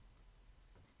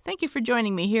Thank you for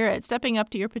joining me here at Stepping Up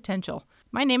to Your Potential.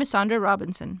 My name is Sandra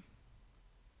Robinson.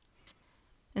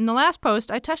 In the last post,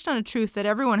 I touched on a truth that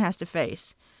everyone has to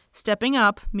face. Stepping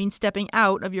up means stepping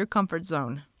out of your comfort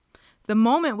zone. The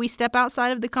moment we step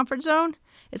outside of the comfort zone,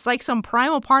 it's like some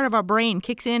primal part of our brain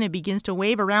kicks in and begins to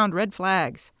wave around red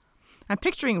flags. I'm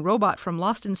picturing Robot from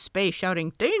Lost in Space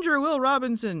shouting, "Danger, Will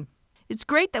Robinson!" It's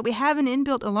great that we have an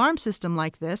inbuilt alarm system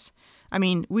like this. I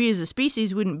mean, we as a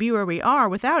species wouldn't be where we are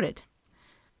without it.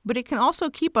 But it can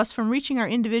also keep us from reaching our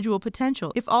individual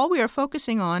potential if all we are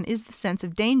focusing on is the sense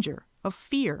of danger, of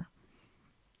fear.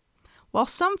 While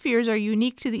some fears are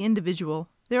unique to the individual,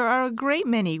 there are a great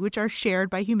many which are shared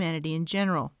by humanity in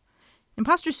general.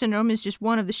 Imposter syndrome is just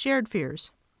one of the shared fears.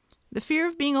 The fear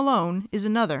of being alone is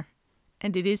another,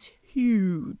 and it is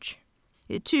huge.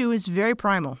 It too is very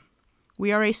primal.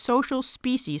 We are a social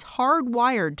species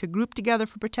hardwired to group together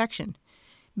for protection.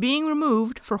 Being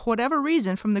removed, for whatever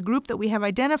reason, from the group that we have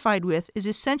identified with is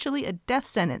essentially a death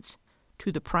sentence to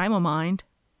the primal mind.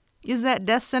 Is that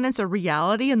death sentence a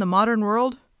reality in the modern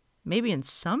world? Maybe in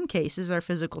some cases our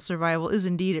physical survival is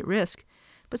indeed at risk,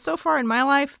 but so far in my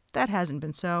life, that hasn't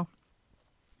been so.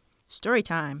 Story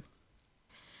time.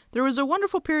 There was a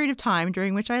wonderful period of time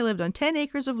during which I lived on 10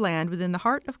 acres of land within the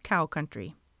heart of cow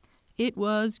country. It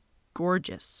was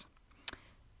gorgeous.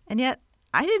 And yet,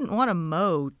 I didn't want to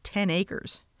mow 10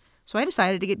 acres, so I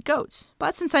decided to get goats.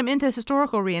 But since I'm into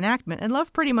historical reenactment and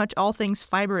love pretty much all things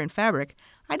fiber and fabric,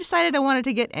 I decided I wanted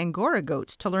to get Angora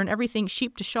goats to learn everything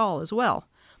sheep to shawl as well.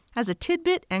 As a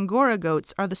tidbit, Angora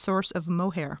goats are the source of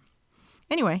mohair.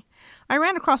 Anyway, I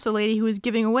ran across a lady who was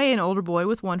giving away an older boy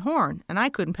with one horn, and I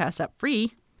couldn't pass up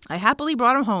free. I happily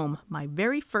brought him home, my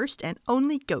very first and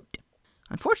only goat.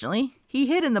 Unfortunately, he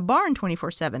hid in the barn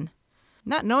 24/7.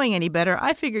 Not knowing any better,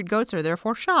 I figured goats are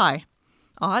therefore shy.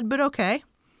 Odd, but okay.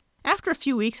 After a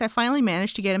few weeks, I finally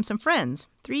managed to get him some friends,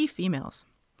 3 females.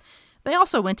 They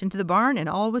also went into the barn, and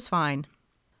all was fine.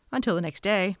 Until the next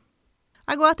day.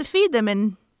 I go out to feed them,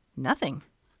 and nothing.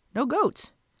 No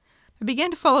goats. I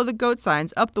began to follow the goat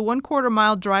signs up the 1/4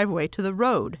 mile driveway to the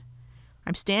road.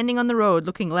 I'm standing on the road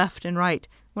looking left and right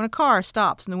when a car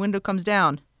stops and the window comes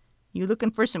down. "You looking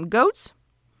for some goats?"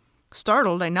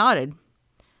 Startled, I nodded.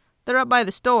 "They're up by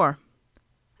the store."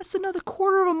 That's another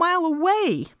 1/4 mile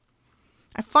away.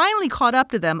 I finally caught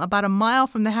up to them about a mile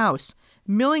from the house,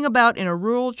 milling about in a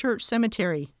rural church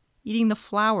cemetery, eating the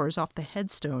flowers off the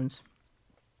headstones.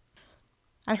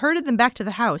 I herded them back to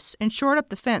the house and shored up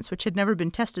the fence which had never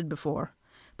been tested before.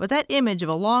 But that image of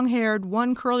a long-haired,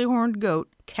 one curly-horned goat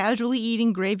casually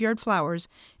eating graveyard flowers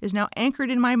is now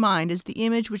anchored in my mind as the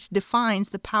image which defines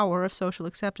the power of social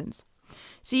acceptance.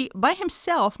 See, by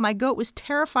himself, my goat was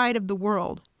terrified of the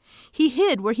world. He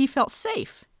hid where he felt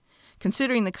safe.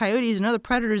 Considering the coyotes and other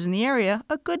predators in the area,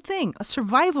 a good thing, a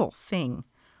survival thing.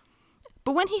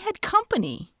 But when he had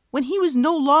company, when he was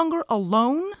no longer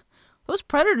alone, those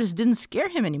predators didn't scare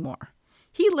him anymore.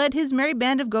 He led his merry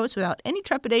band of goats without any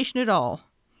trepidation at all.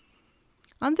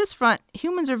 On this front,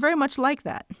 humans are very much like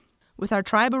that. With our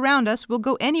tribe around us, we'll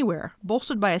go anywhere,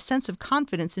 bolstered by a sense of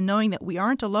confidence in knowing that we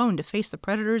aren't alone to face the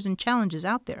predators and challenges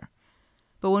out there.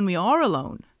 But when we are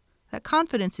alone, that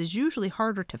confidence is usually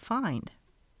harder to find.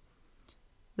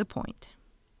 The point.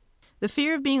 The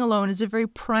fear of being alone is a very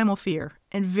primal fear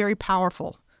and very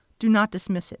powerful. Do not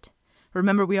dismiss it.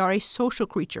 Remember, we are a social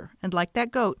creature, and like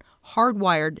that goat,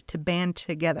 hardwired to band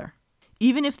together.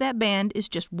 Even if that band is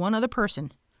just one other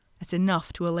person, that's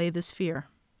enough to allay this fear.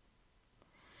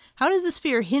 How does this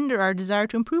fear hinder our desire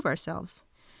to improve ourselves?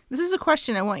 This is a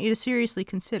question I want you to seriously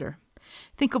consider.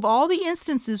 Think of all the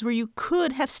instances where you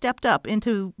could have stepped up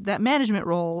into that management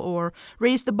role, or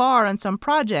raised the bar on some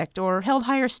project, or held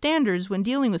higher standards when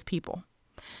dealing with people.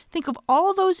 Think of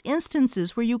all those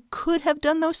instances where you could have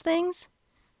done those things,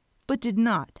 but did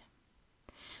not.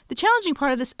 The challenging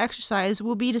part of this exercise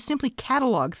will be to simply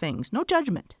catalog things, no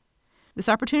judgment. This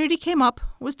opportunity came up,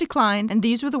 was declined, and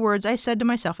these were the words I said to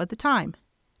myself at the time.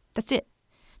 That's it.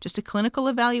 Just a clinical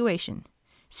evaluation.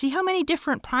 See how many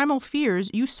different primal fears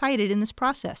you cited in this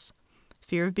process.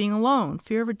 Fear of being alone,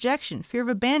 fear of rejection, fear of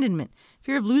abandonment,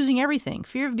 fear of losing everything,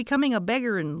 fear of becoming a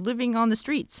beggar and living on the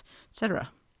streets,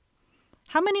 etc.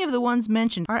 How many of the ones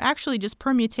mentioned are actually just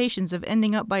permutations of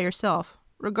ending up by yourself,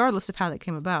 regardless of how that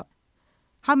came about?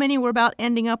 How many were about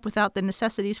ending up without the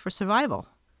necessities for survival?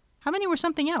 How many were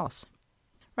something else?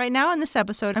 Right now in this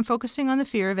episode, I'm focusing on the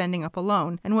fear of ending up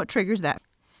alone and what triggers that.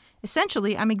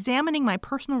 Essentially, I'm examining my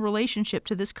personal relationship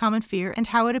to this common fear and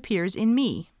how it appears in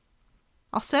me.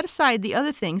 I'll set aside the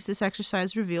other things this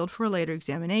exercise revealed for a later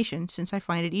examination, since I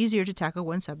find it easier to tackle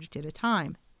one subject at a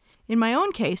time. In my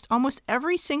own case, almost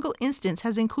every single instance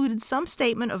has included some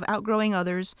statement of outgrowing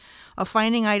others, of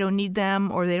finding I don't need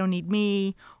them or they don't need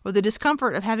me, or the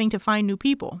discomfort of having to find new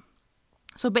people.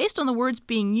 So based on the words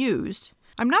being used,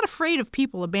 I'm not afraid of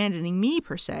people abandoning me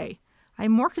per se.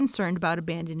 I'm more concerned about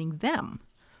abandoning them.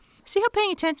 See how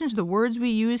paying attention to the words we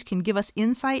use can give us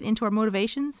insight into our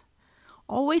motivations?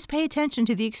 Always pay attention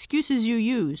to the excuses you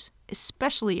use,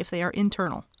 especially if they are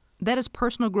internal. That is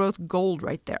personal growth gold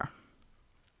right there.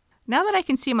 Now that I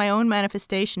can see my own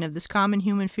manifestation of this common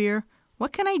human fear,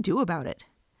 what can I do about it?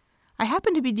 I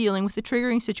happen to be dealing with a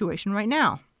triggering situation right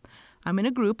now. I'm in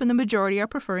a group and the majority are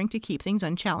preferring to keep things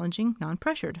unchallenging,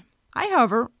 non-pressured. I,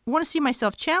 however, want to see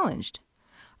myself challenged.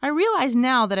 I realize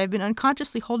now that I've been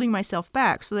unconsciously holding myself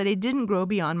back so that I didn't grow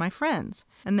beyond my friends,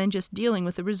 and then just dealing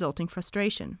with the resulting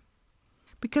frustration.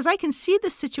 Because I can see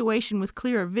this situation with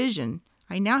clearer vision,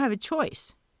 I now have a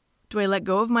choice. Do I let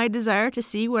go of my desire to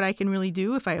see what I can really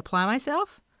do if I apply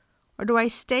myself? Or do I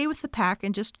stay with the pack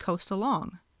and just coast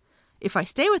along? If I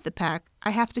stay with the pack, I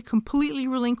have to completely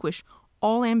relinquish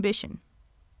all ambition.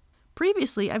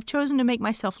 Previously, I've chosen to make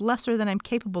myself lesser than I'm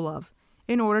capable of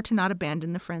in order to not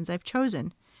abandon the friends I've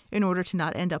chosen, in order to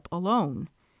not end up alone,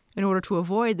 in order to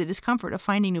avoid the discomfort of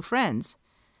finding new friends.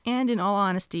 And in all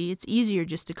honesty, it's easier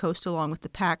just to coast along with the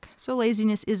pack, so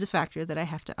laziness is a factor that I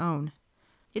have to own.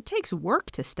 It takes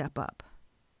work to step up.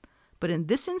 But in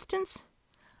this instance,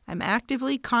 I'm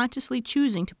actively, consciously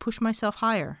choosing to push myself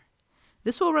higher.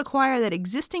 This will require that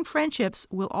existing friendships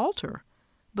will alter,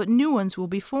 but new ones will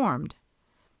be formed.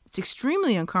 It's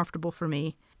extremely uncomfortable for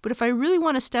me, but if I really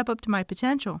want to step up to my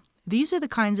potential, these are the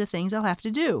kinds of things I'll have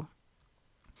to do.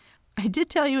 I did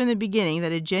tell you in the beginning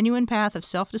that a genuine path of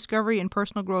self-discovery and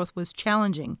personal growth was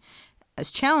challenging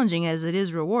as it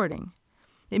is rewarding.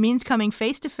 It means coming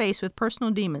face to face with personal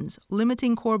demons,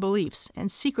 limiting core beliefs, and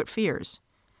secret fears.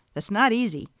 That's not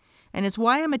easy, and it's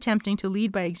why I'm attempting to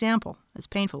lead by example, as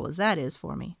painful as that is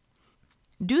for me.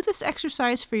 Do this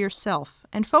exercise for yourself,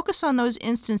 and focus on those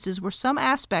instances where some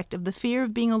aspect of the fear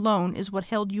of being alone is what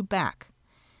held you back.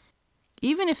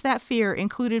 Even if that fear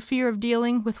included fear of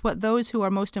dealing with what those who are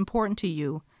most important to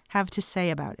you have to say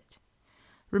about it.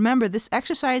 Remember, this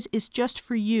exercise is just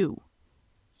for you.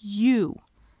 You.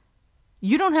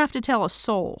 You don't have to tell a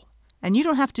soul, and you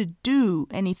don't have to do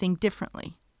anything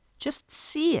differently. Just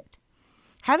see it.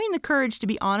 Having the courage to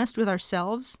be honest with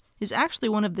ourselves is actually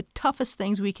one of the toughest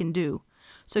things we can do,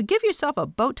 so give yourself a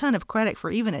boat ton of credit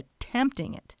for even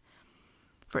attempting it.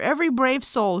 For every brave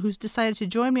soul who's decided to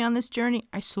join me on this journey,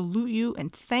 I salute you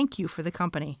and thank you for the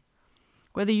company.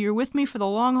 Whether you're with me for the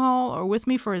long haul or with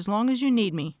me for as long as you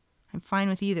need me, I'm fine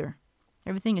with either.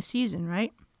 Everything is season,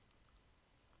 right?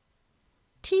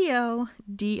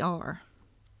 TLDR.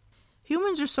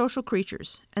 Humans are social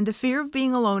creatures, and the fear of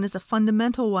being alone is a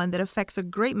fundamental one that affects a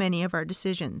great many of our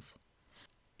decisions.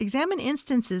 Examine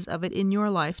instances of it in your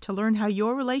life to learn how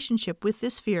your relationship with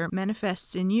this fear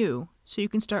manifests in you, so you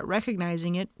can start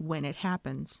recognizing it when it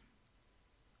happens.